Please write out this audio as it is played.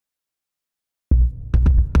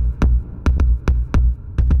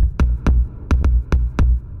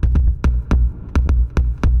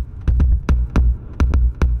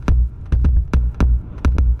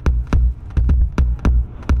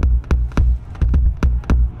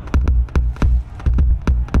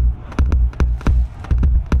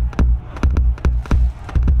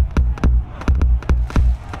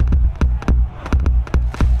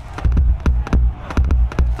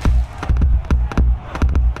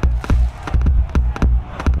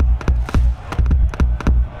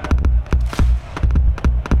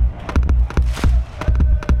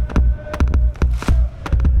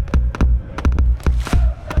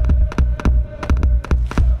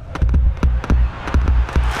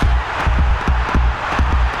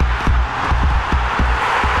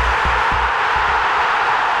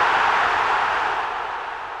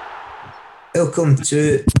Welcome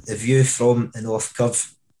to The View from the North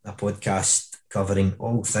Curve, a podcast covering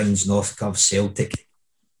all things North Curve Celtic.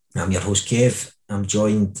 I'm your host Kev. I'm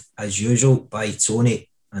joined as usual by Tony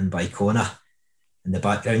and by Connor in the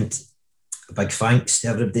background. A big thanks to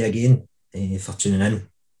everybody again for tuning in.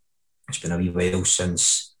 It's been a wee while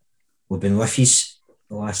since we've been with you.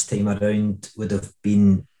 The last time around would have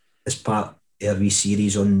been as part of our wee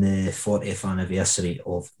series on the 40th anniversary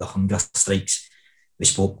of the hunger strikes. We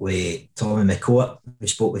spoke with Tommy McCourt, we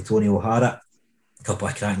spoke with Tony O'Hara, a couple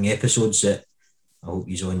of cracking episodes that I hope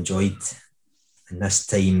you all enjoyed. And this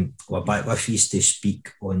time we're back with you to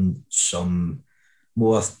speak on some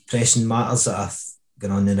more pressing matters that are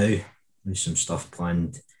going on now. There's some stuff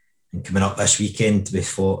planned and coming up this weekend. We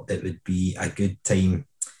thought it would be a good time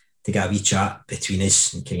to get a wee chat between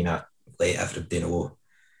us and kind of let everybody know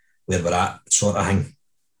where we're at, sort of thing.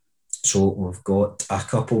 So we've got a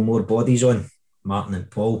couple more bodies on. Martin and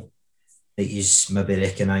Paul, that you maybe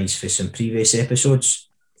recognise for some previous episodes.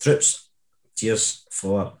 Troops, cheers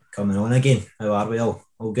for coming on again. How are we all?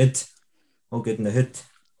 All good? All good in the hood?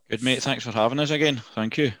 Good, mate. Thanks for having us again.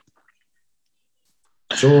 Thank you.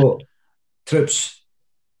 So, Troops,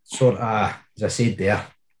 sort of, as I said there,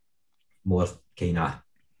 more kind of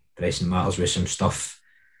pressing matters with some stuff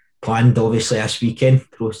planned, obviously, this weekend.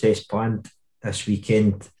 Process planned this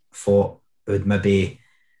weekend. Thought it would maybe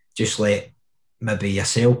just let maybe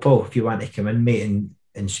yourself, Paul, if you want to come in, mate,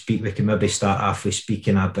 and speak. We can maybe start off with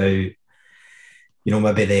speaking about, maybe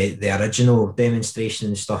the original demonstration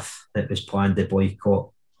and stuff that was planned, the boycott,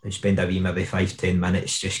 and spend a wee maybe 5-10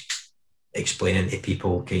 minutes just explaining to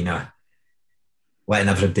people, kind of letting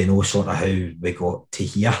everybody know sort of how we got to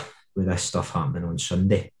here with this stuff happening on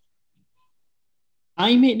Sunday.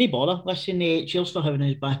 Aye, mate, no bother. Listen, cheers for having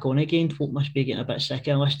us back on again. Folk must be getting a bit sick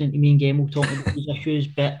of listening to me and Gemmell talking about these issues,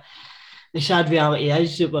 but the sad reality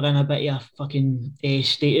is that we're in a bit of a fucking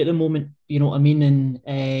state at the moment, you know what I mean? And,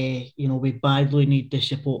 we badly need the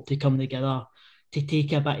support to come together to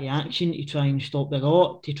take a bit of action to try and stop the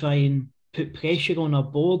rot, to try and put pressure on our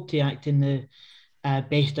board to act in the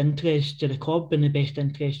best interest to the club and the best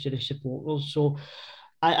interest to the supporters. So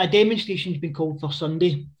a demonstration's been called for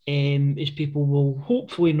Sunday, as people will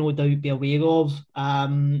hopefully no doubt be aware of.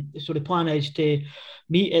 So the plan is to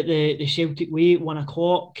meet at the Celtic Way at 1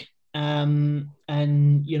 o'clock. And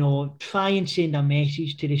try and send a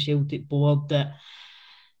message to the Celtic board that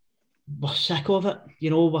we're sick of it.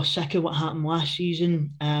 We're sick of what happened last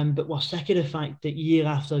season, but we're sick of the fact that year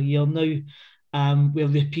after year now, we're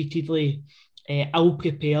repeatedly ill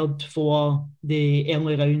prepared for the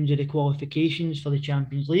early rounds of the qualifications for the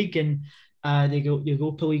Champions League and the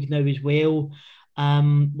Europa League now as well.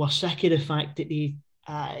 We're sick of the fact that they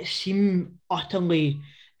seem utterly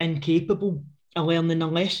incapable of learning a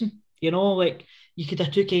lesson. You could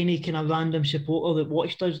have took any kind of random supporter that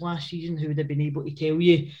watched us last season who would have been able to tell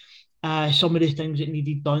you some of the things that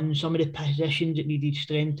needed done, some of the positions that needed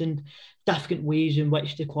strengthened, different ways in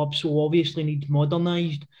which the club so obviously needs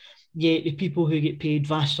modernised. Yet the people who get paid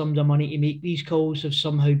vast sums of money to make these calls have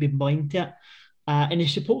somehow been blind to it. And the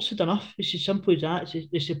support's had enough. It's as simple as that.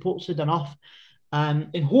 The support's had enough.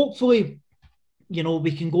 And hopefully,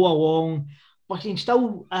 we can go along. We can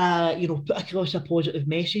still, put across a positive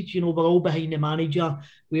message. We're all behind the manager.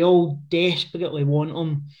 We all desperately want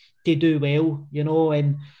him to do well,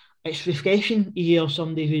 and it's refreshing to hear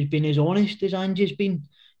somebody who's been as honest as Ange's been.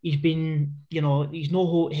 He's been, he's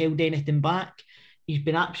not held anything back. He's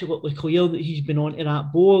been absolutely clear that he's been onto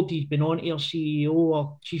that board. He's been onto our CEO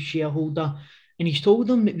or chief shareholder, and he's told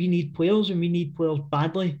them that we need players and we need players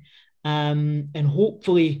badly. And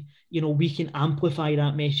hopefully, we can amplify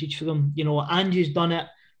that message for them. Angie's done it.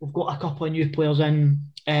 We've got a couple of new players in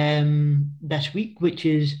this week, which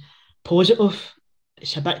is positive.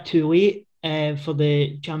 It's a bit too late for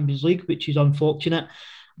the Champions League, which is unfortunate,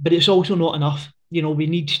 but it's also not enough. We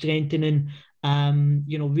need strengthening,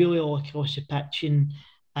 really all across the pitch.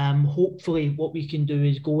 And hopefully what we can do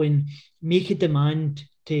is go and make a demand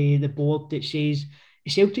to the board that says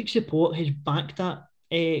Celtic support has backed that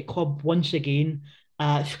club once again,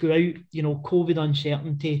 throughout, COVID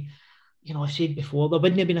uncertainty. I said before, there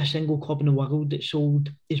wouldn't have been a single club in the world that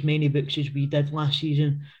sold as many books as we did last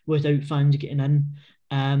season without fans getting in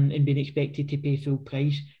and being expected to pay full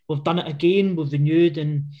price. We've done it again. We've renewed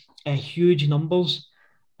in huge numbers.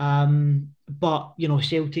 But,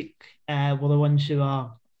 Celtic were the ones who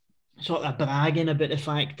are sort of bragging about the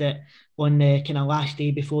fact that on the kind of last day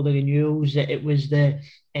before the renewals that it was the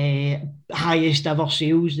highest ever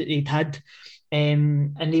sales that they'd had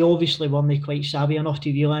And they obviously weren't quite savvy enough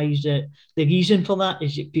to realise that the reason for that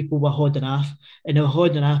is that people were holding off. And they were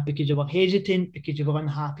holding off because they were hesitant, because they were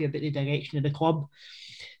unhappy about the direction of the club.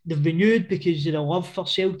 They've renewed because of their love for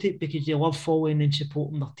Celtic, because they love following and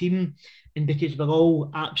supporting their team, and because we're all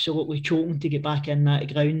absolutely choking to get back in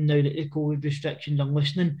that ground now that the COVID restrictions are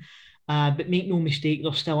loosening. But make no mistake,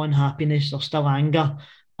 there's still unhappiness, there's still anger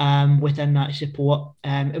within that support.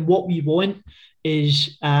 And what we want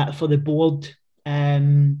is for the board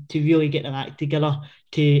to really get their act together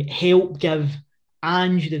to help give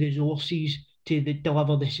Ange the resources to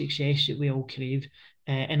deliver the success that we all crave.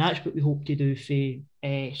 And that's what we hope to do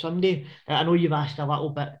for Sunday. I know you've asked a little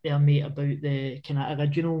bit there, mate, about the kind of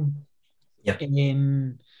original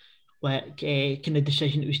kind of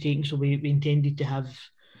decision that was taken. So we intended to have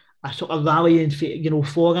a sort of rally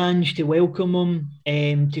for Ange to welcome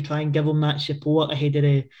him, to try and give him that support ahead of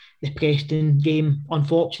the Preston game.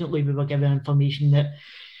 Unfortunately, we were given information that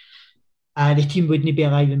the team wouldn't be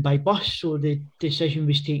arriving by bus, so the decision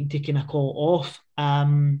was taken to kind of call it off.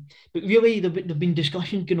 But really, there've been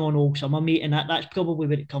discussions going on all summer, mate, and that's probably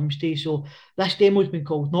what it comes to. So this demo's been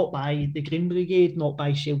called not by the Green Brigade, not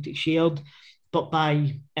by Celtic Shared, but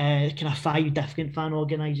by kind of 5 different fan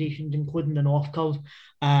organisations, including the North Curve,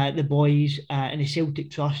 the Boys, and the Celtic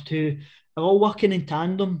Trust, who are all working in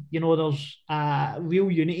tandem. You know, there's real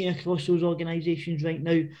unity across those organisations right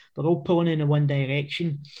now. They're all pulling in one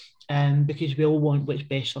direction. Because we all want what's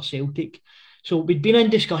best for Celtic. So we've been in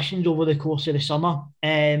discussions over the course of the summer,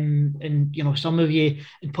 and you know, some of you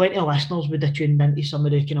and plenty of listeners would have tuned into some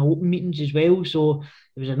of the kind of open meetings as well. So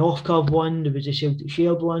there was a North Curve one, there was a Celtic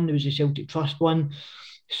Shared one, there was a Celtic Trust one.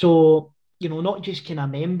 So, you know, not just kind of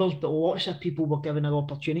members, but lots of people were given their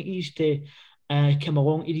opportunities to come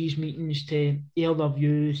along to these meetings, to air their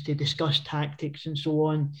views, to discuss tactics and so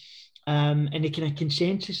on. And the kind of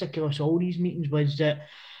consensus across all these meetings was that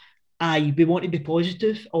we want to be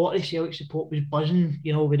positive. A lot of the Celtic support was buzzing,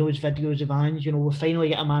 you know, with those videos of Ange. You know, we finally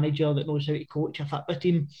get a manager that knows how to coach a football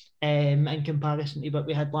team in comparison to what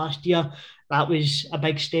we had last year. That was a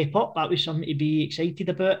big step up. That was something to be excited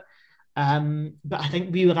about. But I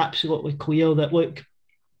think we were absolutely clear that, look,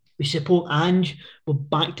 we support Ange. We'll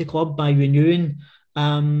back the club by renewing.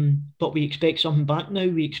 But we expect something back now.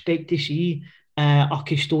 We expect to see our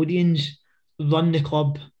custodians run the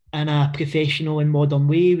club in a professional and modern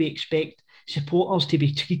way. We expect supporters to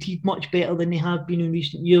be treated much better than they have been in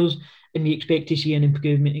recent years, and we expect to see an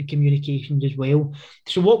improvement in communications as well.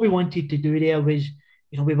 So what we wanted to do there was,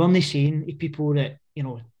 you know, we weren't saying to people that, you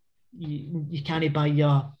know, you can't buy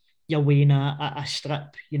your way in a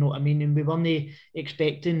strip, you know what I mean? And we weren't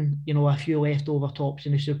expecting, you know, a few leftover tops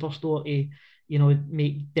in the superstore to, you know,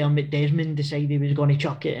 make Dermot Desmond decide he was going to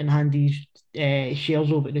chuck it and hand these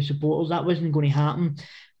shares over to the supporters. That wasn't going to happen.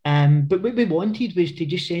 But what we wanted was to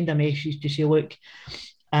just send a message to say, look,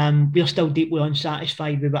 we're still deeply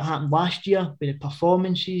unsatisfied with what happened last year, with the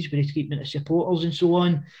performances, with the treatment of supporters and so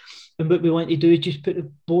on. And what we want to do is just put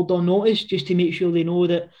the board on notice, just to make sure they know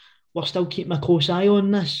that we're still keeping a close eye on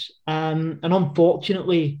this. And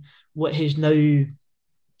unfortunately, what has now, we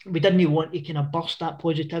didn't want to kind of burst that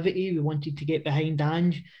positivity. We wanted to get behind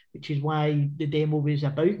Ange, which is why the demo was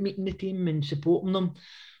about meeting the team and supporting them.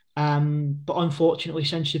 But unfortunately,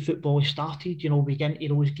 since the football started, you know, we get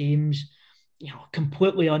into those games, you know,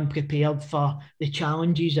 completely unprepared for the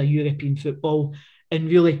challenges of European football, and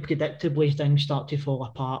really predictably things start to fall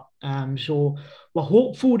apart. So we're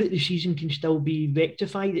hopeful that the season can still be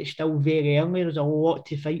rectified. It's still very early. There's a lot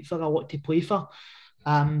to fight for, a lot to play for.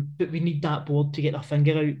 But we need that board to get their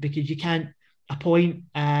finger out, because you can't appoint,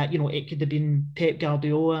 you know, it could have been Pep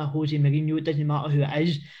Guardiola, Jose Mourinho, it doesn't matter who it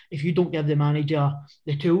is. If you don't give the manager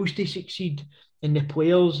the tools to succeed and the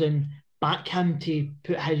players and back him to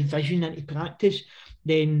put his vision into practice,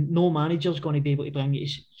 then no manager's going to be able to bring you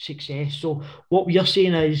to success. So what we are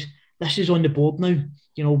saying is, this is on the board now.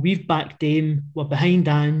 You know, we've backed them, we're behind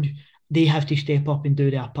Ange, they have to step up and do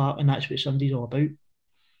their part, and that's what Sunday's all about.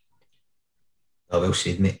 Well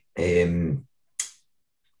said, mate.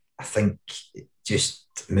 I think just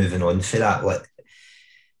moving on for that, like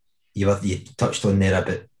you touched on there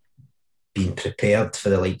about being prepared for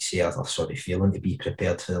the likes of, or sort of feeling to be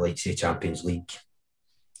prepared for the likes of Champions League,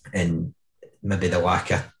 and maybe the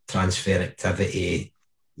lack of transfer activity.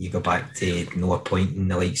 You go back to no appointing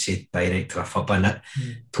the likes of director of football, and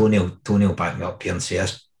Tony will back me up here and say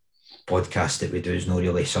this podcast that we do is not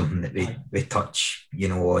really something that we touch, you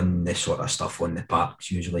know, on this sort of stuff on the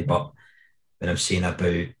parks usually. But when I'm saying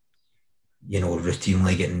about, you know,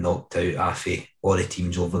 routinely getting knocked out off all the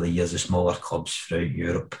teams over the years, the smaller clubs throughout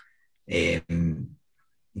Europe, do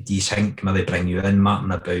you think, maybe bring you in,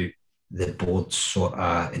 Martin, about the board sort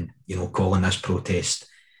of, calling this protest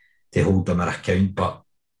to hold them account. But,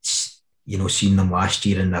 seeing them last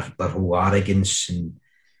year and their whole arrogance and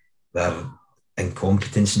their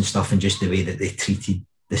incompetence and stuff, and just the way that they treated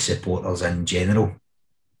the supporters in general,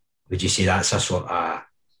 would you say that's a sort of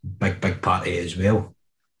big part of it as well?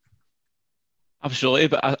 Absolutely,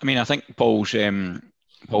 but I think Paul's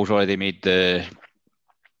already made the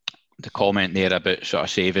comment there about sort of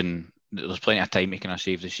saving. There's plenty of time to kind of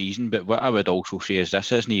save the season, but what I would also say is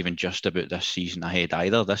this isn't even just about this season ahead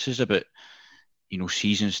either. This is about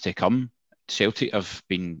seasons to come. Celtic have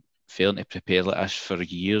been failing to prepare like this for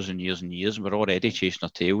years and years and years, and we're already chasing our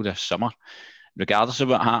tail this summer. Regardless of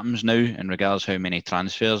what happens now, and regardless how many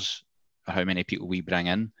transfers or how many people we bring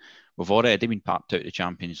in, we've already been packed out of the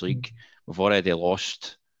Champions League. We've already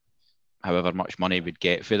lost however much money we'd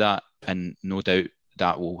get for that, and no doubt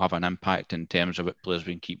that will have an impact in terms of what players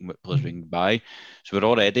we can keep and what players we can buy. So we're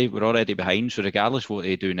already behind. So regardless of what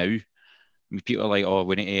they do now, people are like, oh,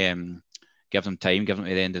 we need to give them time, give them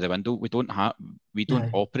to the end of the window. We don't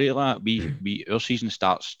operate like that. Our season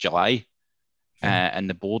starts July, and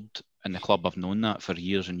the board and the club have known that for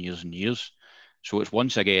years and years and years. So it's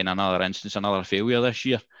once again another instance, another failure this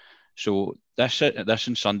year. So this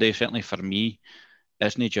on Sunday, certainly for me,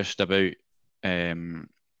 isn't just about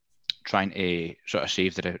trying to sort of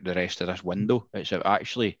save the rest of this window. It's about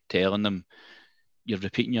actually telling them you're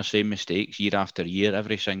repeating your same mistakes year after year,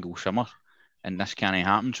 every single summer, and this can't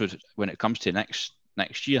happen. So when it comes to next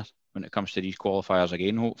year, when it comes to these qualifiers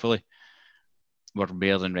again, hopefully, we're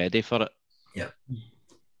more than ready for it. Yeah.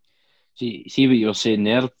 See what you're saying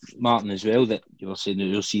there, Martin, as well, that you were saying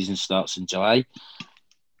that our season starts in July.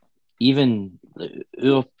 Even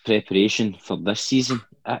our preparation for this season,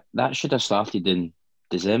 that should have started in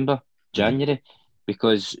December, January,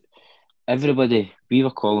 because everybody, we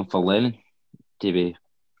were calling for Lennon to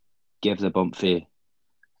give the bump for, I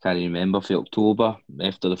can't remember, for October,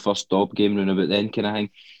 after the first Dob game, round about then kind of thing.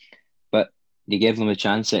 But they gave them a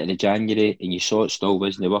chance out of the January, and you saw it still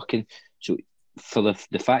wasn't working. So for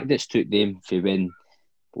the fact that it took them for when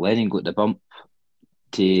Lennon got the bump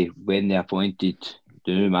to when they appointed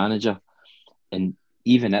the new manager, and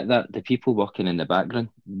even at that, the people working in the background,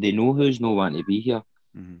 they know who's no wanting to be here.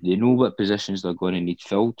 Mm-hmm. They know what positions they're going to need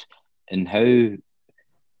filled, and how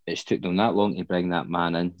it's took them that long to bring that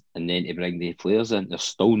man in, and then to bring the players in. They're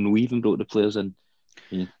still no even brought the players in.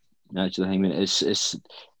 Actually, I mean, it's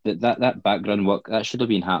that background work that should have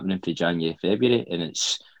been happening for January, February,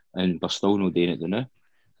 and we're still not doing it now.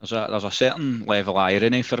 There's a certain level of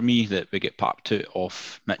irony for me that we get packed out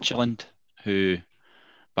of Midtjylland, who,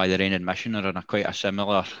 by their own admission, are in quite a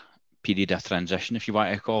similar period of transition, if you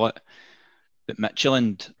want to call it. But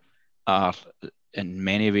Midtjylland are, in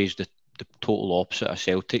many ways, the total opposite of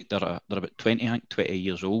Celtic. They're about 20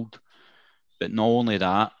 years old. But not only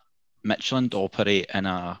that, Midtjylland operate in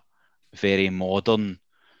a very modern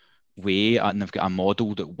way, and they've got a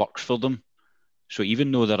model that works for them. So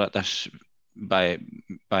even though they're at this, by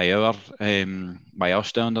our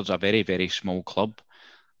standards, a very, very small club,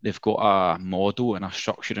 they've got a model and a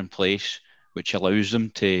structure in place which allows them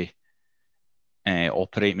to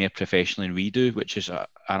operate more professionally than we do, which is an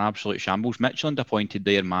absolute shambles. Midtjylland appointed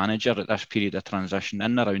their manager at this period of transition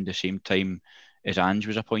in around the same time as Ange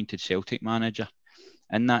was appointed Celtic manager.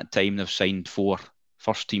 In that time, they've signed 4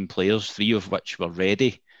 first-team players, 3 of which were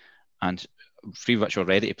ready, and 3 of which were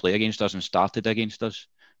ready to play against us and started against us.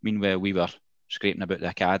 Meanwhile, we were scraping about the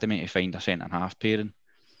academy to find a centre-half pairing.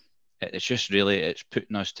 It's just really, it's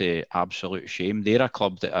putting us to absolute shame. They're a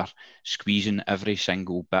club that are squeezing every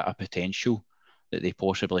single bit of potential that they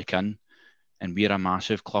possibly can, and we're a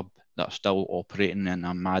massive club that are still operating in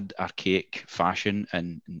a mad, archaic fashion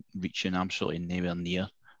and reaching absolutely nowhere near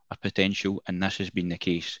our potential. And this has been the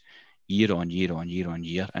case year on year on year on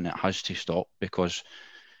year, and it has to stop, because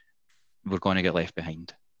we're going to get left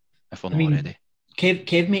behind if we're not ready.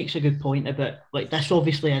 Kev makes a good point about, like, this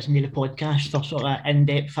obviously isn't the podcast for sort of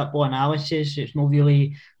in-depth football analysis. It's not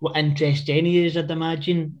really what interests any of us, I'd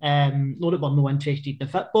imagine. Not that we're not interested in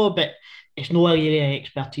football, but it's no area of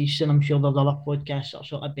expertise, and I'm sure there's other podcasts that are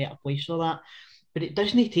sort of a better place for that. But it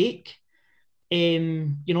doesn't take,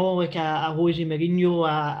 like a Jose Mourinho,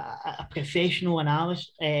 a professional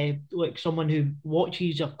analyst, like someone who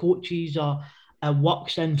watches or coaches or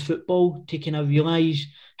works in football to kind of realise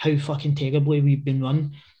how fucking terribly we've been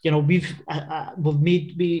run. We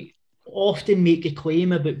often make the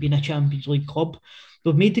claim about being a Champions League club.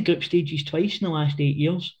 We've made the group stages twice in the last 8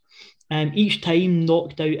 years. Each time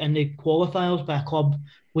knocked out in the qualifiers by a club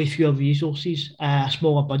with fewer resources, a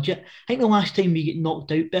smaller budget. I think the last time we get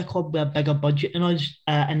knocked out by a club with a bigger budget than us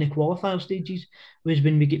in the qualifier stages was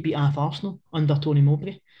when we get beat off Arsenal under Tony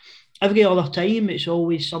Mowbray. Every other time, it's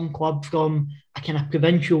always some club from a kind of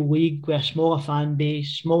provincial league with a smaller fan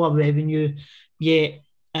base, smaller revenue, yet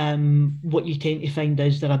what you tend to find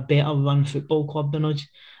is they're a better run football club than us.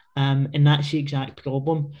 And that's the exact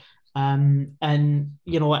problem. And,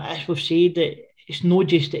 you know, as we've said, that it's not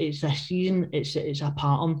just that it's this season, it's a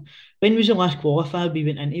pattern. When was the last qualifier we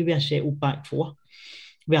went into with a settled back four?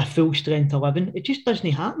 With a full strength 11, it just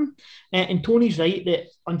doesn't happen. And Tony's right that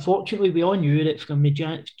unfortunately we all knew that from the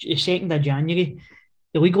 2nd of January,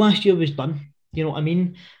 the league last year was done. You know what I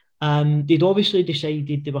mean? They'd obviously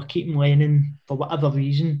decided they were keeping Lennon for whatever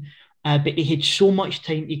reason, but they had so much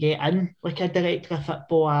time to get in, like a director of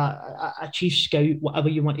football, a chief scout, whatever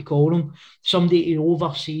you want to call them, somebody to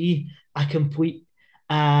oversee a complete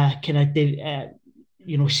kind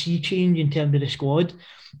of sea change in terms of the squad.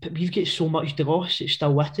 But we've got so much dross, it's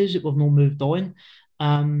still with us that we've not moved on.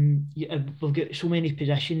 We've got so many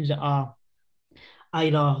positions that are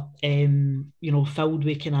either filled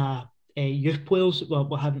with kind of youth players that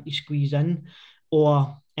we're having to squeeze in,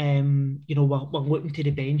 or we're looking to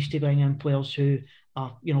the bench to bring in players who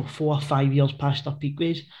are 4 or 5 years past their peak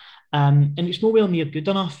ways, and it's nowhere near good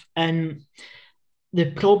enough. And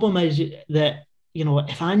the problem is that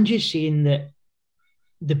if Angie's saying that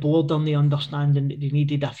the board on the understanding that they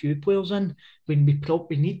needed a few players in, when we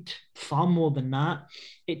probably need far more than that,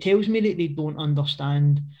 it tells me that they don't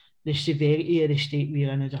understand the severity of the state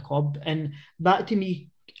we're in as a club. And that to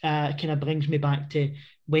me kind of brings me back to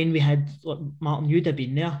when we had, like, Martin, you'd have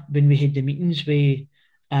been there, when we had the meetings with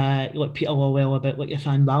like Peter Lawwell about like the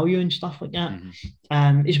fan value and stuff like that,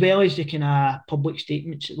 as well as the kind of public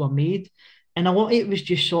statements that were made. And a lot of it was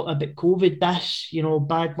just sort of about COVID, this,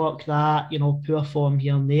 bad luck, that, poor form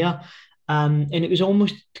here and there. And it was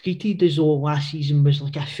almost treated as though last season was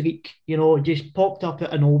like a freak, just popped up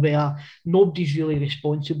out of nowhere. Nobody's really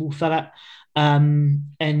responsible for it. And,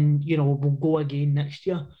 we'll go again next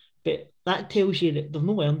year. But that tells you that they've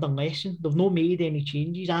not learned a lesson. They've not made any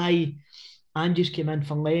changes. Andrews came in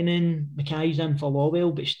for Lennon, Mackay's in for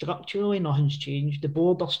Lawwell, but structurally nothing's changed. The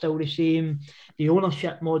board are still the same, the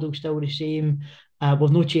ownership model's still the same.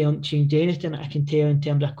 We've not changed anything that I can tell in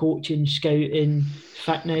terms of coaching, scouting,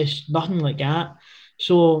 fitness, nothing like that.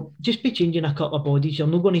 So just by changing a couple of bodies, you're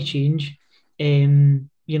not going to change the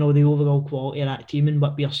overall quality of that team and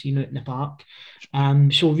what we are seeing out in the park.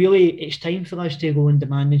 So really, it's time for us to go and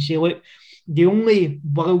demand and say, look, the only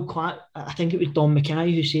world class, I think it was Don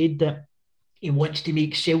Mackay who said that he wants to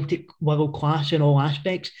make Celtic world class in all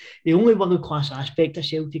aspects. The only world class aspect of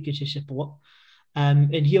Celtic is the support.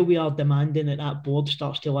 And here we are demanding that board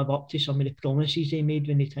starts to live up to some of the promises they made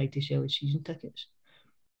when they tried to sell the season tickets.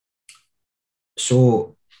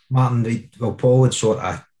 So, Martin, Paul had sort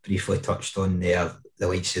of briefly touched on there the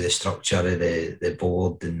likes of the structure of the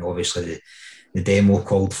board, and obviously the demo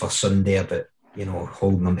called for Sunday about,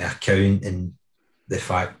 holding them to account, and the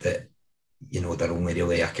fact that, they're only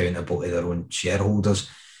really accountable to their own shareholders.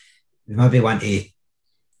 We maybe want to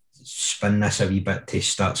spin this a wee bit to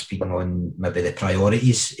start speaking on maybe the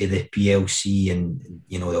priorities of the PLC and,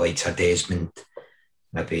 the likes of Desmond,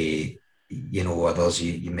 maybe, others,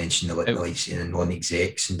 you mentioned the likes of the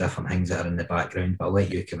non-execs and different things that are in the background, but I'll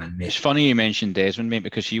let you come in, mate. It's funny you mentioned Desmond, mate,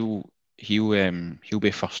 because he'll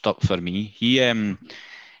be first up for me.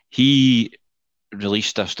 He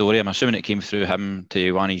released a story, I'm assuming it came through him,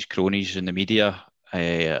 to one of his cronies in the media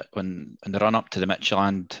in the run-up to the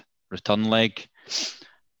Midtjylland return leg,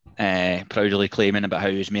 proudly claiming about how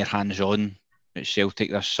he was more hands-on at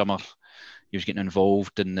Celtic this summer. He was getting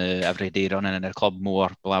involved in the everyday running in the club more,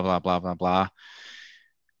 blah, blah, blah, blah, blah.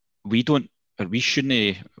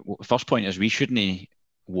 First point is we shouldn't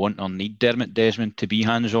want or need Dermot Desmond to be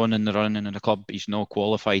hands-on in the running in the club. He's not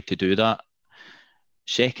qualified to do that.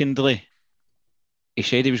 Secondly, he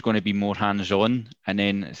said he was going to be more hands-on, and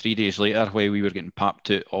then 3 days later, while we were getting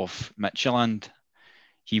papped out of Midtjylland,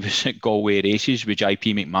 he was at Galway races with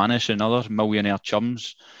JP McManus and other millionaire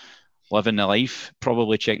chums, living the life,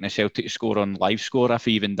 probably checking the Celtic score on live score if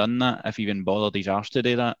he even done that, if he even bothered his arse to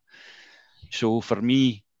do that. So for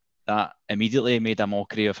me, that immediately made a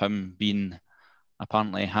mockery of him being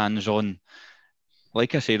apparently hands-on.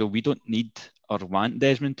 Like I said, we don't need or want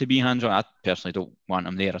Desmond to be hands-on. I personally don't want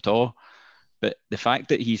him there at all. But the fact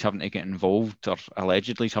that he's having to get involved, or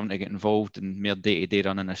allegedly he's having to get involved in mere day-to-day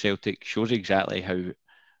running a Celtic, shows exactly how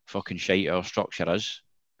fucking shite our structure is,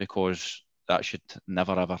 because that should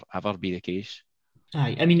never, ever, ever be the case.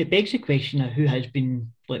 Aye, I mean, it begs the question of who has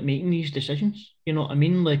been making these decisions. You know what I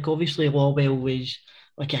mean? Like, obviously, Lawwell was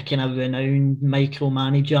like a kind of renowned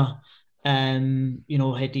micromanager,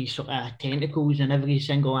 had these sort of tentacles in every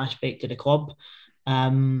single aspect of the club.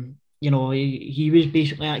 He was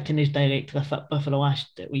basically acting as director of football for the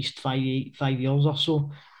last at least 5 years or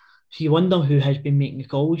so. So you wonder who has been making the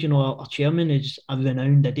calls. Our chairman is a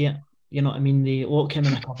renowned idiot. You know what I mean? They lock him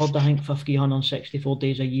in a cupboard, I think, for 364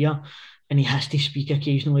 days a year, and he has to speak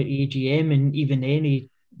occasionally at the AGM, and even then he,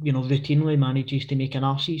 routinely manages to make an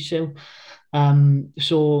arse himself.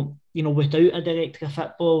 So, without a director of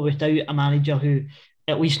football, without a manager who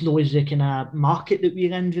at least knows the kind of market that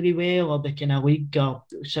we're in very well, or the kind of league or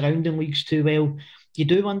surrounding leagues too well, you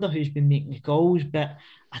do wonder who's been making the calls. But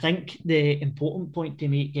I think the important point to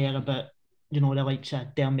make here about, the likes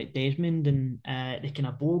of Dermot Desmond and the kind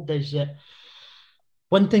of board is that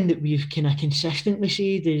one thing that we've kind of consistently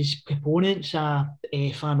said as proponents of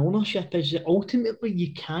fan ownership is that ultimately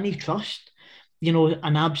you can't trust,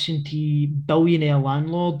 an absentee billionaire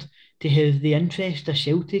landlord to have the interest of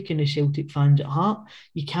Celtic and the Celtic fans at heart.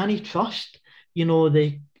 You can't trust,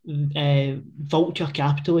 the vulture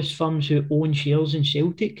capitalist firms who own shares in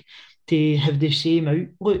Celtic to have the same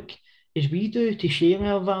outlook as we do, to share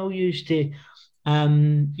our values, to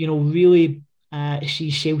really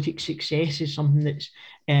see Celtic success as something that's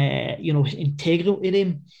integral to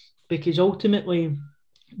them, because ultimately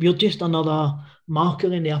we're just another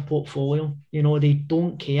marker in their portfolio. They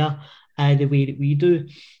don't care the way that we do,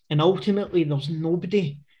 and ultimately there's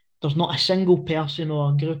not a single person or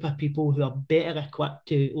a group of people who are better equipped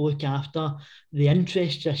to look after the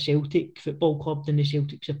interests of Celtic Football Club than the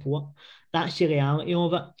Celtic support. That's the reality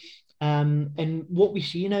of it. And what we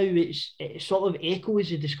see now, it sort of echoes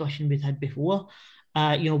the discussion we'd had before.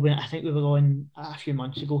 When I think we were on a few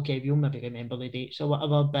months ago, Kev, you'll maybe remember the dates or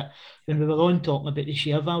whatever, but when we were on talking about the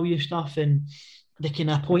share value stuff, and the kind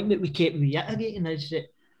of point that we kept reiterating is that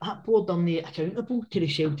board are not accountable to the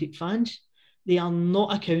Celtic fans. They are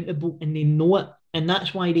not accountable, and they know it. And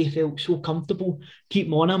that's why they felt so comfortable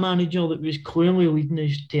keeping on a manager that was clearly leading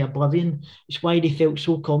us to oblivion. It's why they felt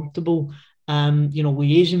so comfortable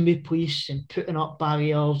liaising with police and putting up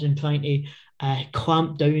barriers and trying to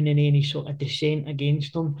clamp down in any sort of dissent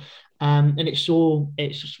against them. And it's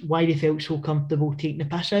why they felt so comfortable taking the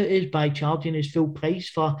piss out of us by charging us full price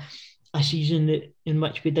for a season in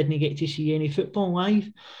which we didn't get to see any football live.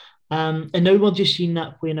 And now we're just seeing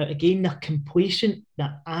that playing out again. They're complacent,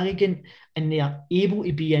 they're arrogant, and they are able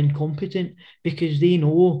to be incompetent because they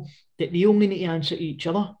know that they only need to answer to each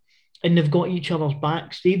other, and they've got each other's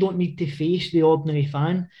backs. They don't need to face the ordinary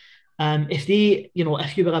fan. If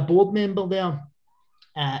you were a board member there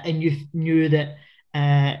and you knew that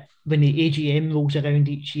when the AGM rolls around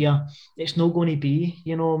each year, it's not going to be,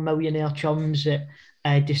 millionaire chums that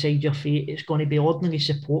decide your fate. It's going to be ordinary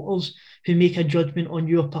supporters who make a judgment on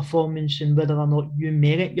your performance and whether or not you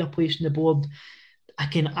merit your place on the board. I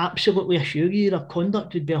can absolutely assure you their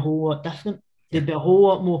conduct would be a whole lot different. They'd be a whole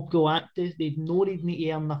lot more proactive. They'd know they'd need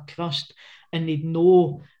to earn their trust, and they'd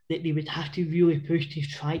know that they would have to really push to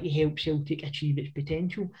try to help Celtic achieve its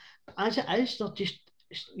potential. But as it is, they're just,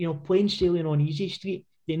 plain sailing on easy street.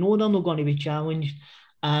 They know they're not going to be challenged,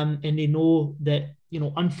 and they know that,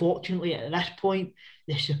 unfortunately at this point,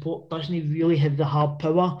 the support doesn't really have the hard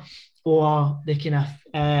power or the kind of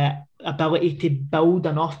ability to build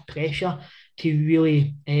enough pressure to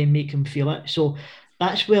really make them feel it. So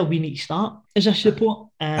that's where we need to start as a support.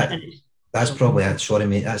 That's probably it. Sorry,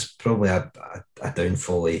 mate. That's probably a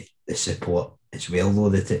downfall of the support as well, though,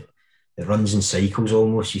 that it runs in cycles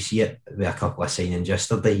almost. You see it with a couple of signings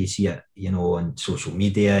yesterday. You see it, on social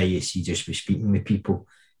media. You see just with speaking with people.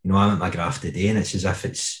 I'm at my graph today, and it's as if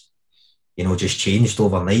it's, just changed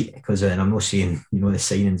overnight. Because, and I'm not saying, the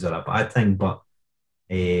signings are a bad thing, but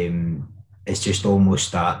it's just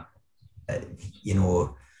almost that,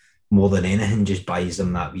 more than anything, just buys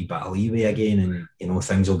them that wee bit of leeway again, and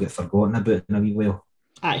things will get forgotten about in a wee while.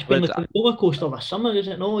 It's been like a roller coaster this summer,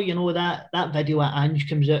 isn't it? No, that video at Ange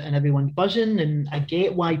comes out and everyone's buzzing, and I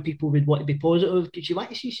get why people would want to be positive because you want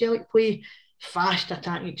to see Celtic play fast,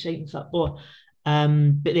 attacking, exciting football.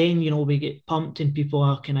 But then we get pumped and people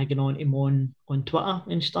are kind of going on to moan on Twitter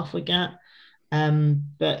and stuff like that.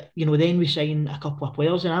 But then we sign a couple of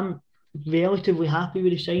players, and I'm relatively happy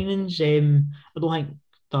with the signings. I don't think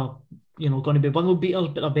they're going to be world beaters,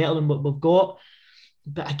 but they're better than what we've got.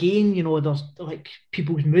 But again, there's like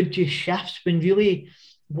people's mood just shifts when really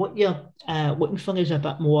what you're looking for is a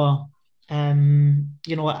bit more, a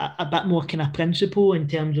bit more kind of principle in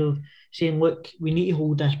terms of saying, look, we need to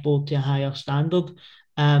hold this board to a higher standard,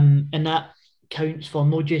 and that counts for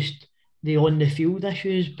not just the on the field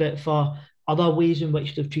issues, but for other ways in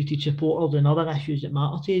which they've treated supporters and other issues that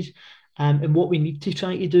matter to us. And what we need to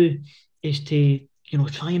try to do is to,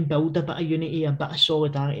 try and build a bit of unity, a bit of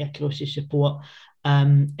solidarity across the support,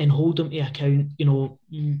 and hold them to account,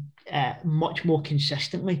 much more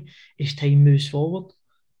consistently as time moves forward.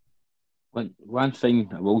 One thing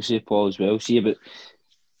I will say, Paul, as well, see about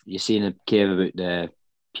you're saying, Kev, about the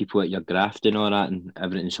people at your graft and all that, and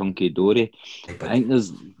everything's hunky dory. I think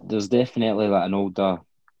there's definitely like an older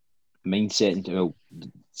mindset into, well,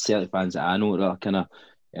 Celtic fans that I know that are kind of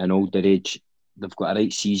an older age. They've got a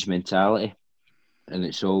right siege mentality, and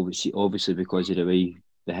it's obviously because of the way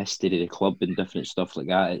the history of the club and different stuff like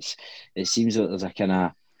that. It seems like there's a kind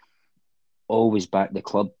of always back the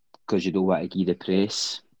club because you don't want to give the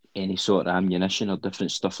press any sort of ammunition or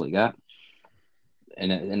different stuff like that.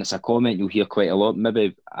 And it's a comment you'll hear quite a lot.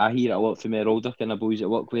 Maybe I hear it a lot from our older kind of boys at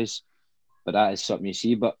work with, but that is something you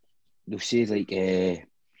see. But they'll say like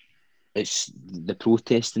it's the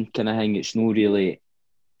protesting kind of thing. It's not really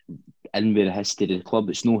in with the history of the club.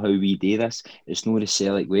 It's not how we do this. It's not the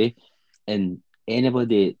Celtic way. And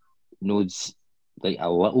anybody knows like a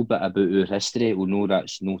little bit about our history will know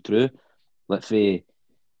that's not true. Like for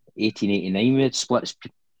 1889 we had splits,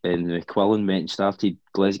 and McQuillan went and started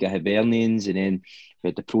Glasgow Hibernians, and then we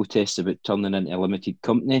had the protests about turning into a limited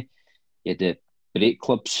company. You had the break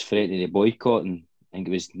clubs threatening the boycott, and I think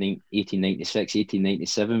it was 1896,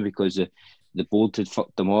 1897, because the board had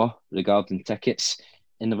fucked them all regarding tickets.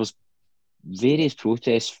 And there was various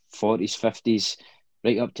protests, 40s, 50s,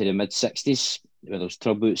 right up to the mid-60s, where there was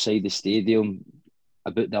trouble outside the stadium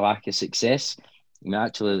about the lack of success. And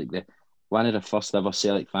actually, like one of the first ever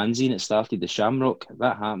Celtic fanzine that started, the Shamrock,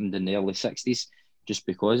 that happened in the early 60s just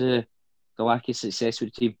because of the lack of success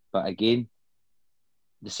with the team. But again,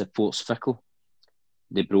 the support's fickle.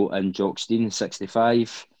 They brought in Jock Stein in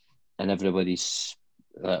 65, and everybody's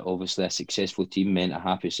obviously a successful team meant a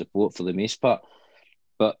happy support for the most part.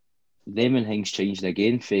 But then when things changed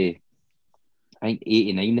again, for I think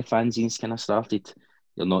 89 the fanzines kind of started.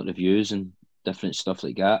 They're not reviews and different stuff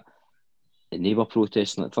like that. And they were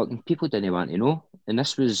protesting like fucking people didn't want to know. And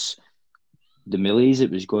this was the malaise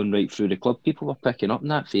that was going right through the club. People were picking up on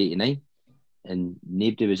that for 89 and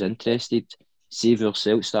nobody was interested. Save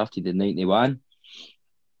Yourself started in 91.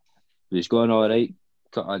 It was going all right.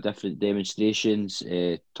 Cut a different demonstrations,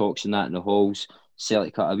 talks and that in the halls.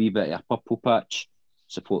 Celtic cut a wee bit of a purple patch.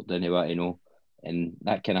 Support didn't want to know. And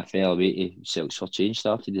that kind of fell away to Celtics for Change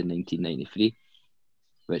started in 1993,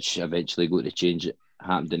 which eventually got to change. It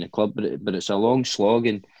happened in the club, but it's a long slog,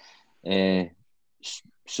 and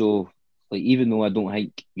so like even though I don't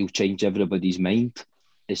think you'll change everybody's mind,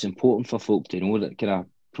 it's important for folk to know that kind of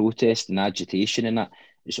protest and agitation and that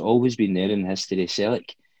it's always been there in the history of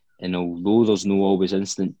Celtic. And although there's no always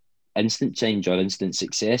instant change or instant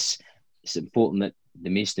success, it's important that the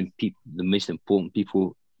most important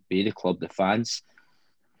people be the club, the fans.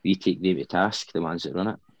 We take them to task, the ones that run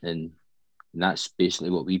it, and that's basically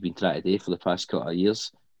what we've been trying to do for the past couple of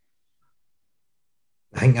years.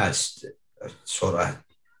 I think that's sort of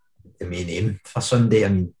the main aim for Sunday. I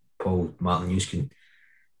mean, Paul Martin, you can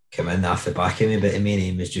come in off the back of me, but the main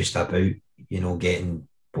aim is just about, getting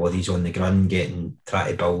bodies on the ground,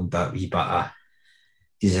 trying to build that wee bit of,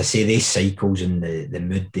 as I say, these cycles and the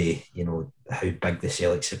mood, how big the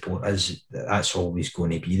Celtic support is, that's always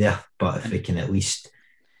going to be there. But if we can at least,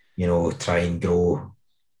 try and grow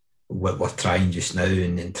what we're trying just now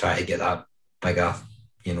and try to get that bigger,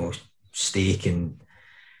 stake and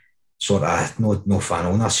sort of no fan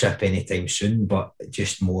ownership anytime soon, but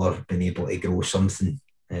just more being able to grow something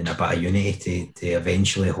and a bit of unity to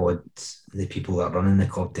eventually hold the people that are running the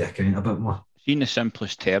club to account a bit more. In the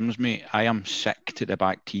simplest terms, mate, I am sick to the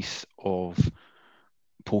back teeth of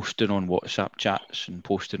posting on WhatsApp chats and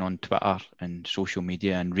posting on Twitter and social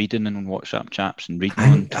media and reading on WhatsApp chats and reading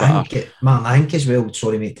on Twitter. Martin, I think as well,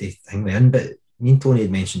 sorry mate to hang me in, but me and Tony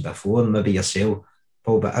had mentioned before, and maybe yourself,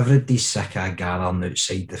 Paul, but everybody's sick of gathering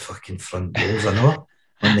outside the fucking front doors, I know,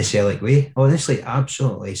 on the Celtic way. Honestly,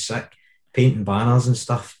 absolutely sick. Painting banners and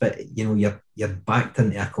stuff, but you're backed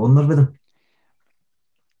into a corner with them.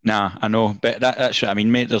 Nah, I know, but that's what I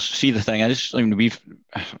mean, mate. The thing is, we've,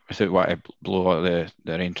 without what I blow out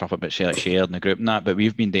the rain trumpet about Celtic shared in the group and that, but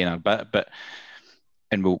we've been doing our bit,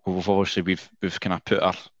 and we've obviously we've kind of put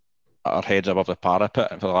our heads above the parapet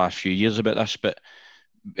for the last few years about this, but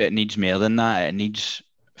it needs more than that. It needs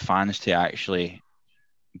fans to actually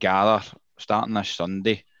gather starting this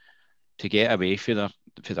Sunday to get away for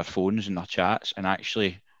their phones and their chats and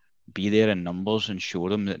actually be there in numbers and show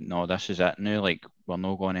them that no, this is it now. Like, we're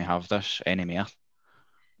not going to have this anymore,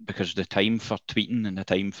 because the time for tweeting and the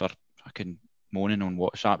time for fucking moaning on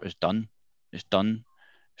WhatsApp is done. It's done.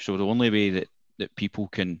 So the only way that people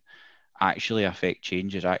can actually affect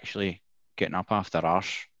change is actually getting up after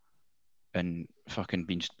arse and fucking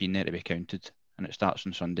being there to be counted. And it starts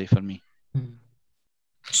on Sunday for me.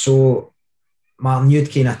 So, Martin,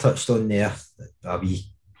 you'd kind of touched on there a wee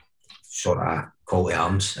sort of call to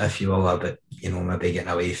arms, if you will, about, maybe getting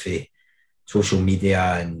away from social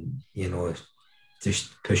media and,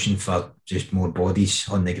 just pushing for just more bodies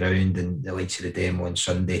on the ground, and the likes of the demo on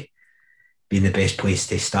Sunday being the best place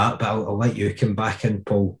to start. But I'll let you come back in,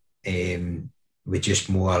 Paul, with just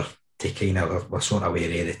more to kind of, we're sort of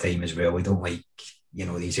wary of the time as well. We don't like,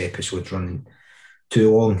 these episodes running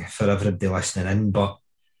too long for everybody listening in, but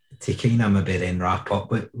to kind of maybe then wrap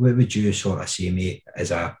up, what would you sort of say, mate,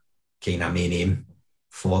 as a kind of main aim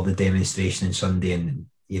for the demonstration on Sunday, and,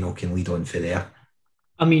 can lead on for there?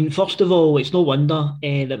 I mean, first of all, it's no wonder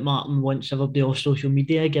that Martin wants everybody off social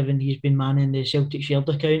media, given he's been manning the Celtic Shared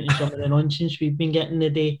account and some of the nonsense we've been getting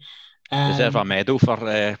today. Deserve a medal for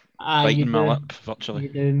biting my lip virtually. You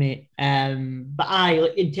do, mate.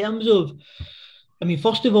 But in terms of,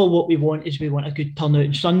 first of all, what we want is we want a good turnout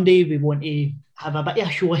on Sunday. We want to have a bit of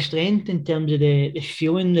a show of strength in terms of the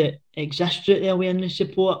feeling that exists out there within the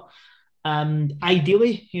support.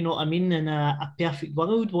 Ideally, in a perfect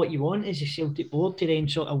world, what you want is the Celtic board to then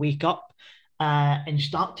sort of wake up and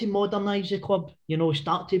start to modernise the club,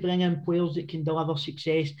 start to bring in players that can deliver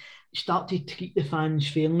success, start to treat the fans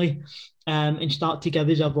fairly, and start to give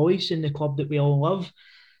us a voice in the club that we all love.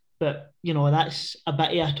 But, that's a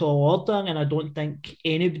bit of a tall order, and I don't think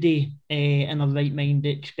anybody in their right mind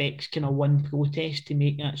expects kind of one protest to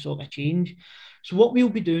make that sort of change. So what we'll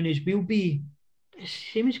be doing is we'll be,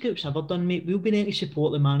 same as groups ever done, mate, we'll be there to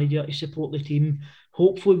support the manager, to support the team.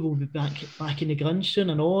 Hopefully we'll be back in the ground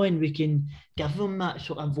soon and all, and we can give them that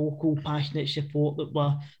sort of vocal, passionate support that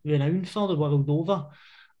we're renowned for the world over.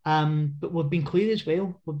 But we've been clear as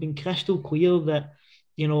well. We've been crystal clear that,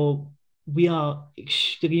 we are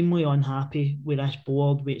extremely unhappy with this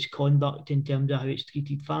board, with its conduct in terms of how it's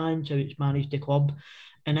treated fans, how it's managed the club.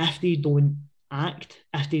 And if they don't act,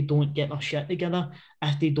 if they don't get their shit together,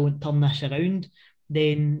 if they don't turn this around,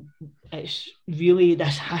 then it's really,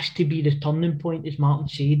 this has to be the turning point, as Martin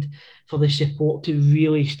said, for the support to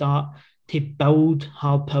really start to build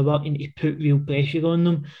hard power and to put real pressure on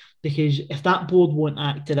them. Because if that board won't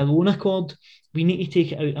act to their own accord, we need to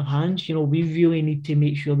take it out of their hands. We really need to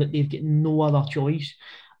make sure that they've got no other choice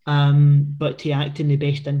but to act in the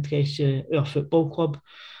best interests of our football club.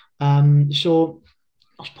 So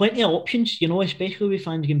there's plenty of options, especially with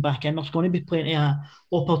fans getting back in. There's going to be plenty of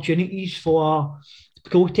opportunities for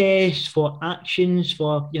protests, for actions,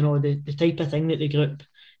 for, the type of thing that the group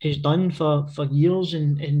has done for years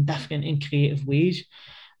in different and creative ways.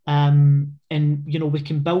 And, we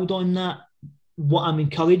can build on that. What I'm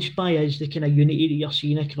encouraged by is the kind of unity that you're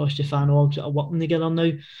seeing across the fan orgs that are working together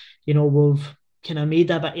now. We've kind of made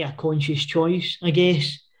a bit of a conscious choice, I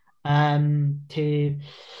guess, to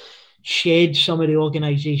shed some of the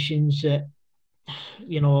organisations that,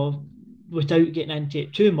 without getting into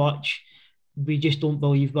it too much, we just don't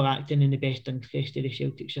believe we're acting in the best interest of the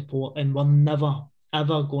Celtic support, and we're never,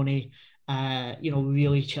 ever going to,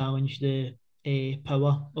 really challenge the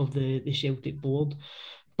power of the Celtic board.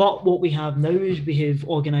 But what we have now is we have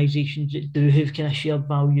organisations that do have kind of shared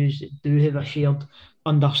values, that do have a shared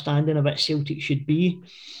understanding of what Celtic should be.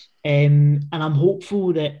 And I'm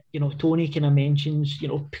hopeful that, Tony kind of mentions,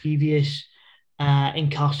 previous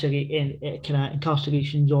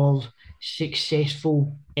incarcerations of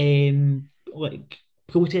successful like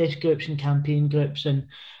protest groups and campaign groups, and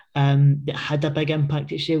that had a big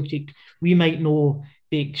impact at Celtic. We might not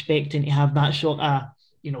be expecting to have that sort of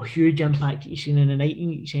huge impact that you've seen in the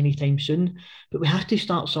 90s anytime soon, but we have to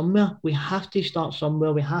start somewhere. We have to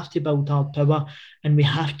build hard power, and we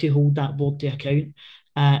have to hold that board to account.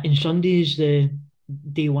 And Sunday is the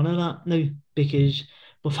day one of that now, because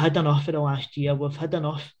we've had enough of the last year. We've had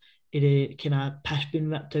enough of the kind of piss being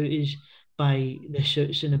ripped out of us by the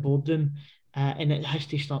suits in the boardroom, and it has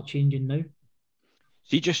to start changing now.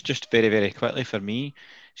 See, just very, very quickly for me,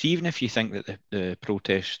 see, even if you think that the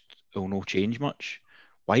protest will not change much,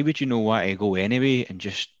 why would you know what to go anyway? And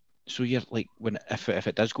just so you're like, if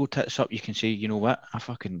it does go tits up, you can say, you know what, I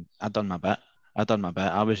done my bit.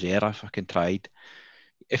 I was there. I fucking tried.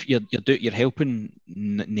 If you're helping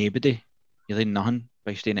nobody, you're doing nothing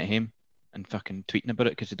by staying at home and fucking tweeting about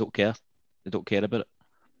it because they don't care. They don't care about it.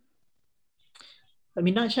 I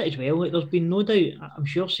mean, that's it as well. Like, there's been no doubt, I'm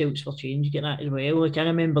sure Celts for Change get that as well. Like, I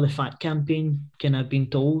remember the FAT campaign kind of being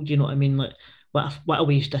told, you know what I mean? Like, what a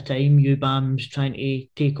waste of time, UBAM's trying to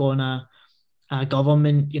take on a a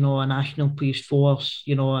government, a national police force,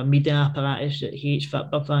 a media apparatus that hates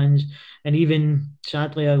football fans, and even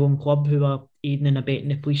sadly our own club who are aiding and abetting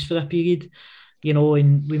the police for a period,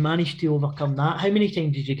 and we managed to overcome that. How many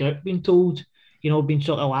times has the group been told, been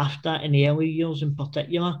sort of laughed at in the early years in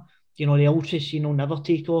particular? The ultras, never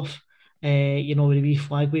take off. The wee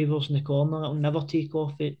flag wavers in the corner, it'll never take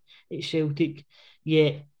off at Celtic.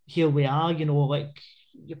 Yet here we are, like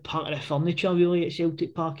you're part of the furniture really at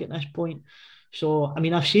Celtic Park at this point. So, I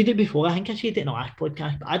mean, I've said it before. I think I said it in the last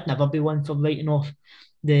podcast, but I'd never be one for writing off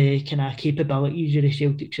the kind of capabilities of the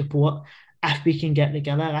Celtic support. If we can get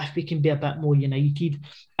together, if we can be a bit more united,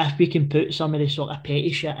 if we can put some of the sort of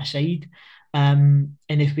petty shit aside, and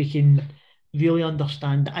if we can really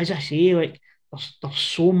understand, as I say, like there's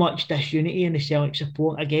so much disunity in the Celtic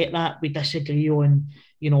support. I get that we disagree on,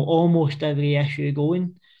 almost every issue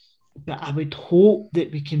going, but I would hope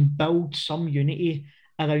that we can build some unity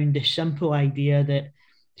around the simple idea that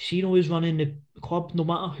Cino is running the club, no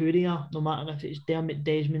matter who they are, no matter if it's Dermot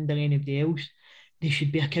Desmond or anybody else, they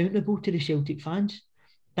should be accountable to the Celtic fans.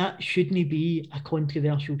 That shouldn't be a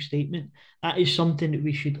controversial statement. That is something that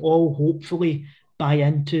we should all hopefully buy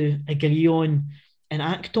into, agree on, and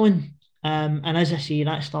act on. And as I say,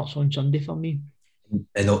 that starts on Sunday for me.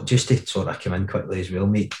 And just to sort of come in quickly as well,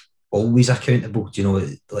 mate, always accountable.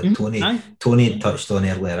 Like Tony touched on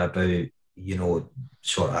earlier about,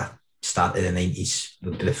 sort of start of the 90s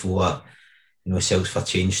before, Cells for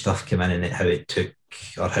Change stuff came in, and how it took,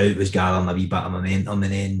 or how it was gathering a wee bit of momentum,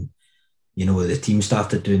 and then, the team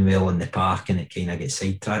started doing well in the park and it kind of gets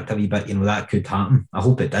sidetracked a wee bit. That could happen. I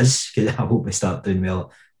hope it does, because I hope we start doing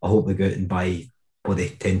well. I hope we go out and buy probably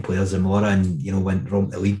 10 players or more and, win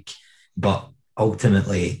romp the league. But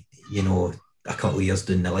ultimately, a couple of years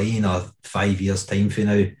down the line, or 5 years time for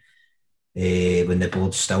now, when the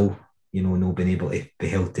board's still, not being able to be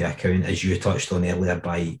held to account, as you touched on earlier,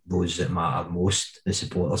 by those that matter most, the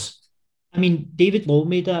supporters. I mean, David Lowe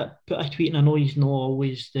put a tweet, and I know he's not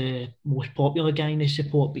always the most popular guy in the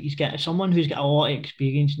support, but he's got someone who's got a lot of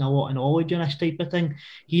experience and a lot of knowledge on this type of thing.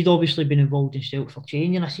 He'd obviously been involved in Celtic for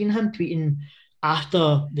Change, and I seen him tweeting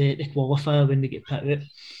after the qualifier when we get put out,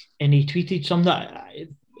 and he tweeted something that,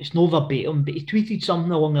 it's no verbatim, but he tweeted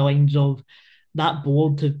something along the lines of, that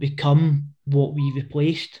board have become what we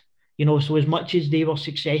replaced. So as much as they were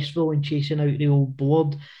successful in chasing out the old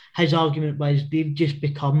board, his argument was they've just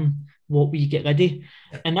become what we get rid of.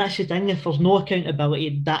 And that's the thing, if there's no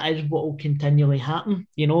accountability, that is what will continually happen.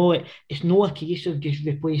 It's not a case of just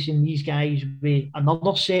replacing these guys with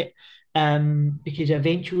another set, because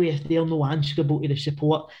eventually if they're no answerable to the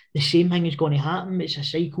support, the same thing is going to happen. It's a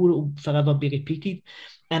cycle that will forever be repeated.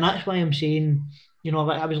 And that's why I'm saying,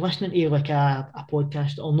 I was listening to a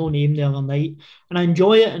podcast, or no name, the other night, and I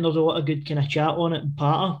enjoy it, and there's a lot of good kind of chat on it and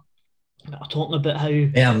patter. But talking about how...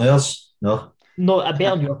 Better than theirs? No. No, a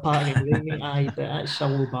better than your part anyway, mate. Aye, but that's a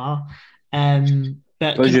low bar.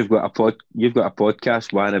 Because you've got a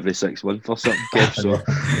podcast one every 6 months or something, Kev, so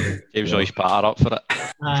James always patter up for it.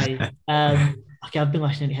 Aye. I've been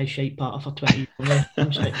listening to his shite patter for 20 years.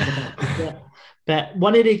 But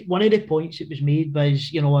one of the points that was made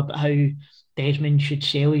was, about how Desmond should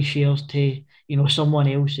sell his shares to, someone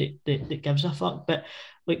else that gives a fuck. But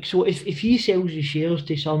so if he sells his shares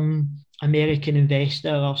to some American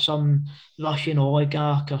investor or some Russian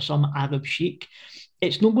oligarch or some Arab sheikh,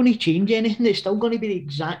 it's not going to change anything. It's still going to be the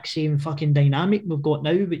exact same fucking dynamic we've got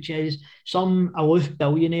now, which is some aloof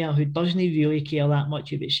billionaire who doesn't really care that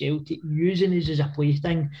much about Celtic, using us as a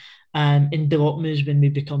plaything, and dropping us when we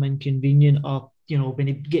become inconvenient, or when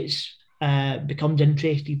it gets becomes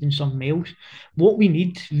interested in something else. What we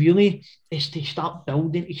need really is to start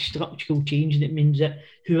building a structural change that means that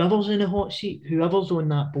whoever's in the hot seat, whoever's on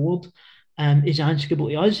that board, is answerable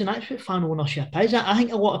to us, and that's what fan ownership is. I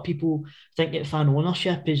think a lot of people think that fan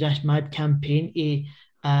ownership is this mad campaign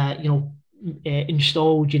to,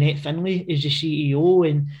 install Jeanette Finlay as the CEO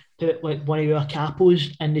and put one of our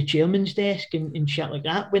capos in the chairman's desk and shit like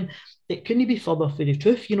that, when it couldn't be further for the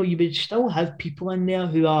truth. You would still have people in there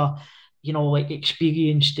who are,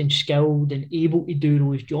 experienced and skilled and able to do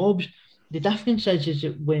those jobs. The difference is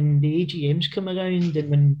that when the AGMs come around and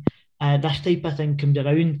when this type of thing comes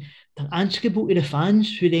around, they're answerable to the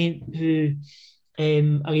fans who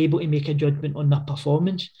are able to make a judgment on their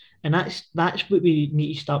performance. And that's what we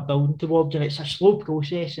need to start building towards. And it's a slow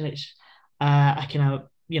process, and it's a kind of,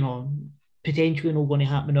 potentially not going to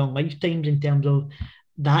happen in our lifetimes in terms of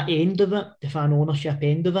that end of it, the fan ownership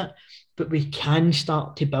end of it. But we can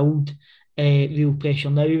start to build real pressure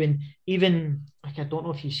now. And even, I don't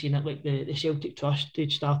know if you've seen it, the Celtic Trust,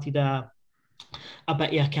 they'd started a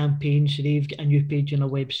bit of a campaign, so they've got a new page on a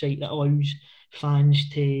website that allows fans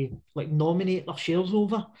to like nominate their shares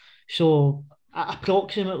over. So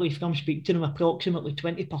approximately, if I'm speaking to them, approximately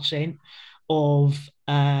 20% of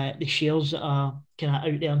the shares that are kind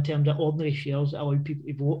of out there in terms of ordinary shares that allow people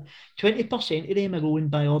to vote, 20% of them are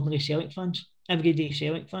owned by ordinary Celtic fans, everyday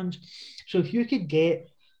Celtic fans. So if you could get,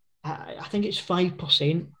 I think it's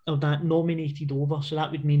 5% of that nominated over, so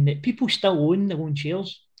that would mean that people still own their own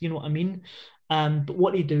shares. You know what I mean? But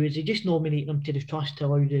what they do is they just nominate them to the trust to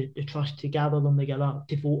allow the trust to gather them together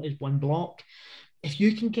to vote as one block. If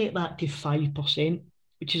you can get that to 5%,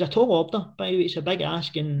 which is a tall order, by the way, it's a big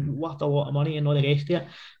ask and worth a lot of money and all the rest of it.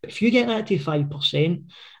 But if you get that to 5%,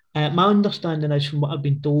 my understanding is, from what I've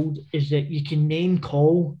been told, is that you can then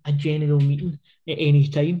call a general meeting at any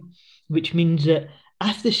time, which means that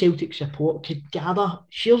if the Celtic support could gather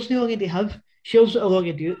shares they already have, shares that are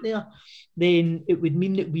already out there, then it would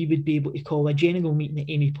mean that we would be able to call a general meeting at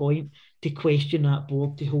any point to question that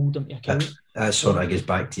board, to hold them to account. That sort of goes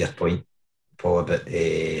back to your point, Paul, about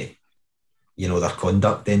their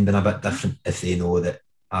conduct then being a bit different if they know that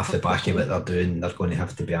off the back of what they're doing, they're going to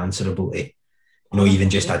have to be answerable to, even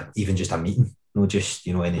just a meeting, not just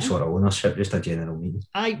any sort of ownership, just a general meeting.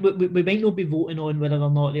 We might not be voting on whether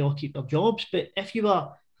or not they all keep their jobs, but if you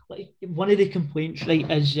are like, one of the complaints, right,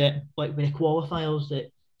 is like with the qualifiers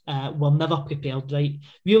that we're never prepared, right?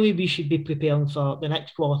 Really, we should be preparing for the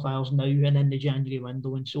next qualifiers now and in the January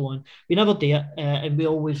window and so on. We never do it, and we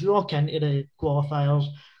always rock into the qualifiers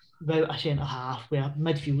without a centre half, with a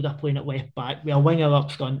midfielder playing at left back, with a winger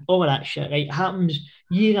up front, all of that shit, right? It happens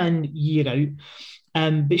year in, year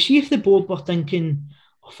out. But see if the board were thinking,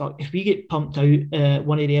 oh fuck, if we get pumped out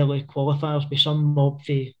one of the early qualifiers by some mob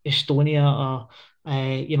for Estonia or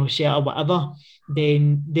Serbia or whatever,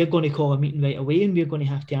 then they're going to call a meeting right away and we're going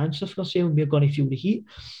to have to answer for ourselves and we're going to feel the heat.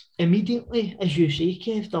 Immediately, as you say,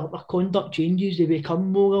 Kev, their conduct changes, they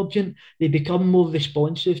become more urgent, they become more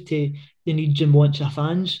responsive to the needs and wants of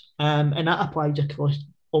fans, and that applies across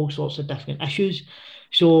all sorts of different issues.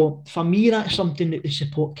 So for me, that's something that the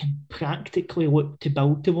support can practically look to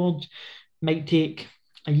build towards. It might take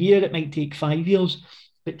a year, it might take 5 years,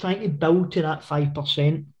 but trying to build to that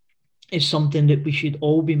 5% is something that we should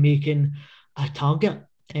all be making a target.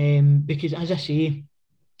 Because as I say,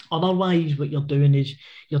 otherwise what you're doing is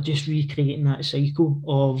you're just recreating that cycle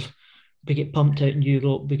of we get pumped out in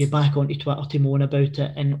Europe, we get back onto Twitter to moan about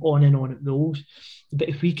it, and on it rolls. But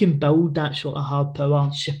if we can build that sort of hard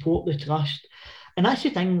power, support the trust, and that's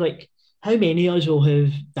the thing, like, how many of us will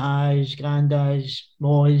have dads, granddads,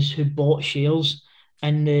 moz who bought shares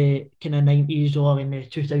in the kind of 90s or in the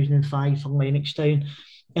 2005 for Lennoxtown,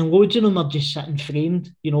 and loads of them are just sitting framed,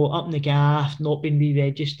 up in the gaff, not being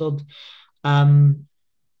re-registered.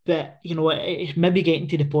 But, it's maybe getting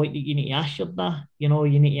to the point that you need to ask your dad, you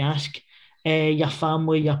need to ask your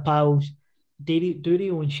family, your pals, do they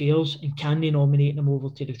own shares and can they nominate them over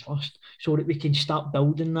to the trust so that we can start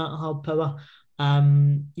building that hard power,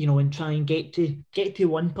 and try and get to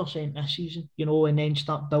 1% this season, and then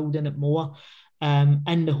start building it more,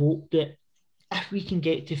 in the hope that if we can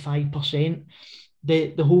get to 5%,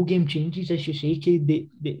 the whole game changes, as you say,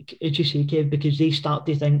 Kev, because they start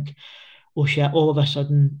to think, oh shit, all of a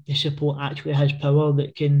sudden the support actually has power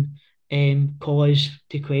that can call us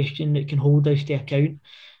to question, that can hold us to account.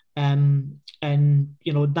 And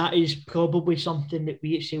that is probably something that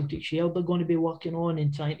we at Celtic Shield are going to be working on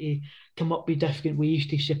and trying to come up with different ways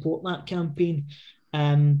to support that campaign.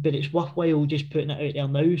 But it's worthwhile just putting it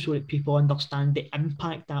out there now so that people understand the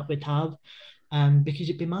impact that would have. Because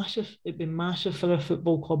it'd be massive. It'd be massive for a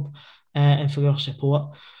football club and for our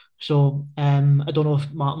support. So I don't know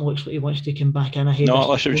if Martin looks like he wants to come back in ahead.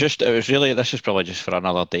 No, this is probably just for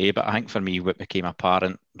another day, but I think for me what became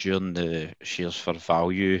apparent during the Shares for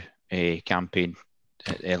Value campaign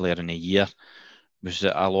earlier in the year was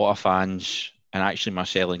that a lot of fans, and actually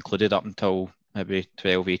myself included up until maybe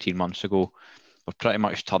 12, 18 months ago, were pretty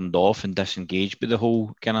much turned off and disengaged with the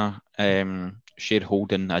whole kind of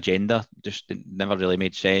shareholding agenda. Just never really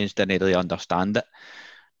made sense, didn't really understand it.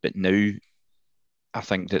 But now I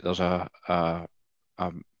think that there's a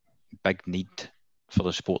big need for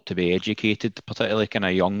the sport to be educated, particularly kind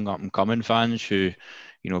of young up and coming fans who,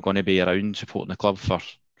 going to be around supporting the club for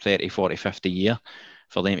 30, 40, 50 years,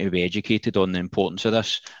 for them to be educated on the importance of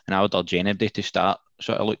this. And I would urge anybody to start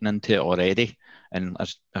sort of looking into it already. And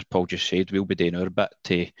as Paul just said, we'll be doing our bit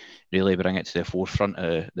to really bring it to the forefront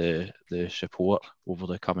of the support over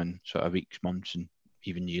the coming sort of weeks, months, and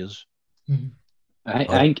even years. Mm-hmm.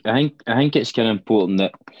 I think it's kind of important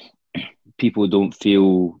that people don't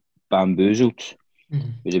feel bamboozled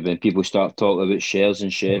when people start talking about shares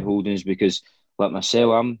and shareholdings, because like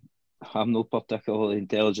myself, I'm not particularly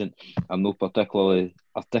intelligent. I'm not particularly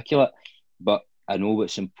articulate, but I know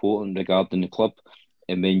what's important regarding the club.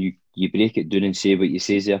 And when you break it down and say what you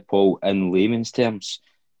say there, Paul, in layman's terms,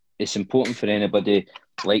 it's important for anybody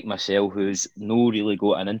like myself who's no really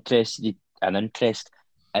got an interest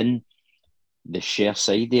in the share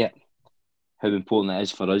side of it, how important it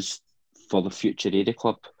is for us for the future of the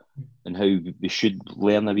club, and how we should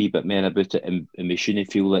learn a wee bit more about it, and we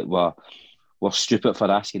shouldn't feel like we're stupid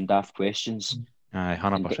for asking daft questions. Aye,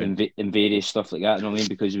 100%. And various stuff like that, you know what I mean?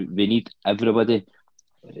 Because we need everybody.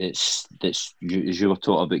 It's as you were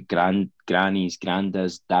talking about grannies,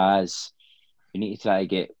 grandas, dads. We need to try to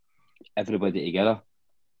get everybody together.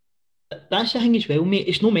 That's the thing as well, mate.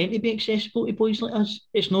 It's not meant to be accessible to boys like us.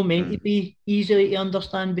 It's not meant to be easy to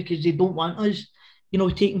understand, because they don't want us,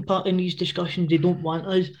 taking part in these discussions. They don't want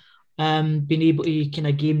us being able to kind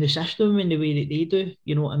of game the system in the way that they do.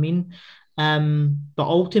 You know what I mean? But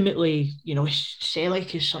ultimately,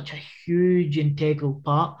 Celtic is such a huge integral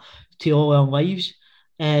part to all our lives.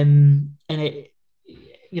 And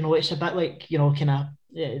it's a bit like, kind of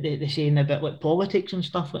they saying a bit like politics and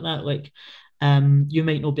stuff like that. Like, you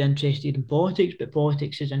might not be interested in politics, but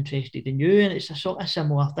politics is interested in you. And it's a sort of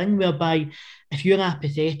similar thing whereby if you're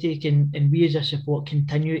apathetic and we as a support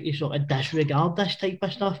continue to sort of disregard this type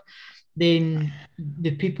of stuff, then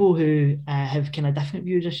the people who have kind of different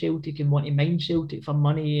views of Celtic and want to mine Celtic for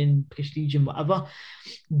money and prestige and whatever,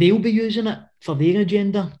 they'll be using it for their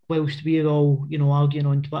agenda, whilst we're all, arguing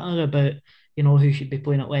on Twitter about, who should be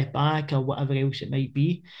playing at left back or whatever else it might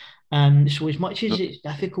be. So as much as it's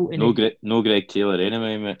difficult... No Greg Taylor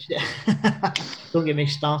anyway, mate. Don't get me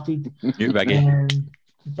started. You biggie.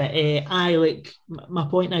 But my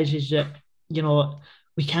point is that,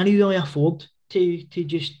 we can't really afford to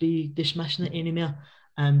just be dismissing it anymore,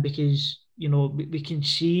 because we can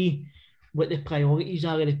see what the priorities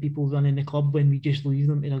are of the people running the club when we just leave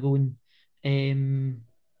them to their own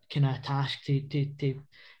kind of task to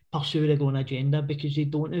pursue their own agenda, because they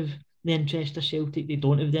don't have the interest of Celtic, they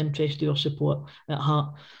don't have the interest of our support at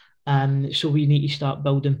heart. So we need to start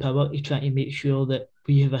building power to try to make sure that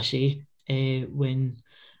we have a say when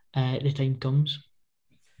the time comes.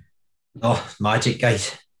 Oh, magic,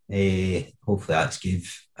 guys. Hopefully that's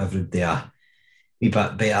give everybody a wee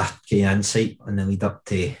bit better kind of insight on the lead up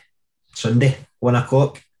to Sunday, 1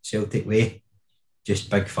 o'clock, Celtic Way. Just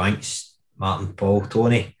big thanks, Martin, Paul,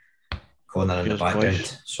 Tony, Connor in the background,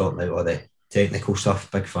 boys, sorting out all the technical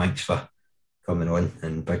stuff. Big thanks for coming on,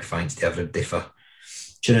 and big thanks to everybody for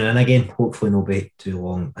tuning in again. Hopefully not be too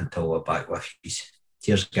long until we're back with you.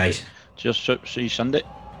 Cheers, guys. Cheers, see you Sunday.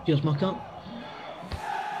 Cheers, Mark.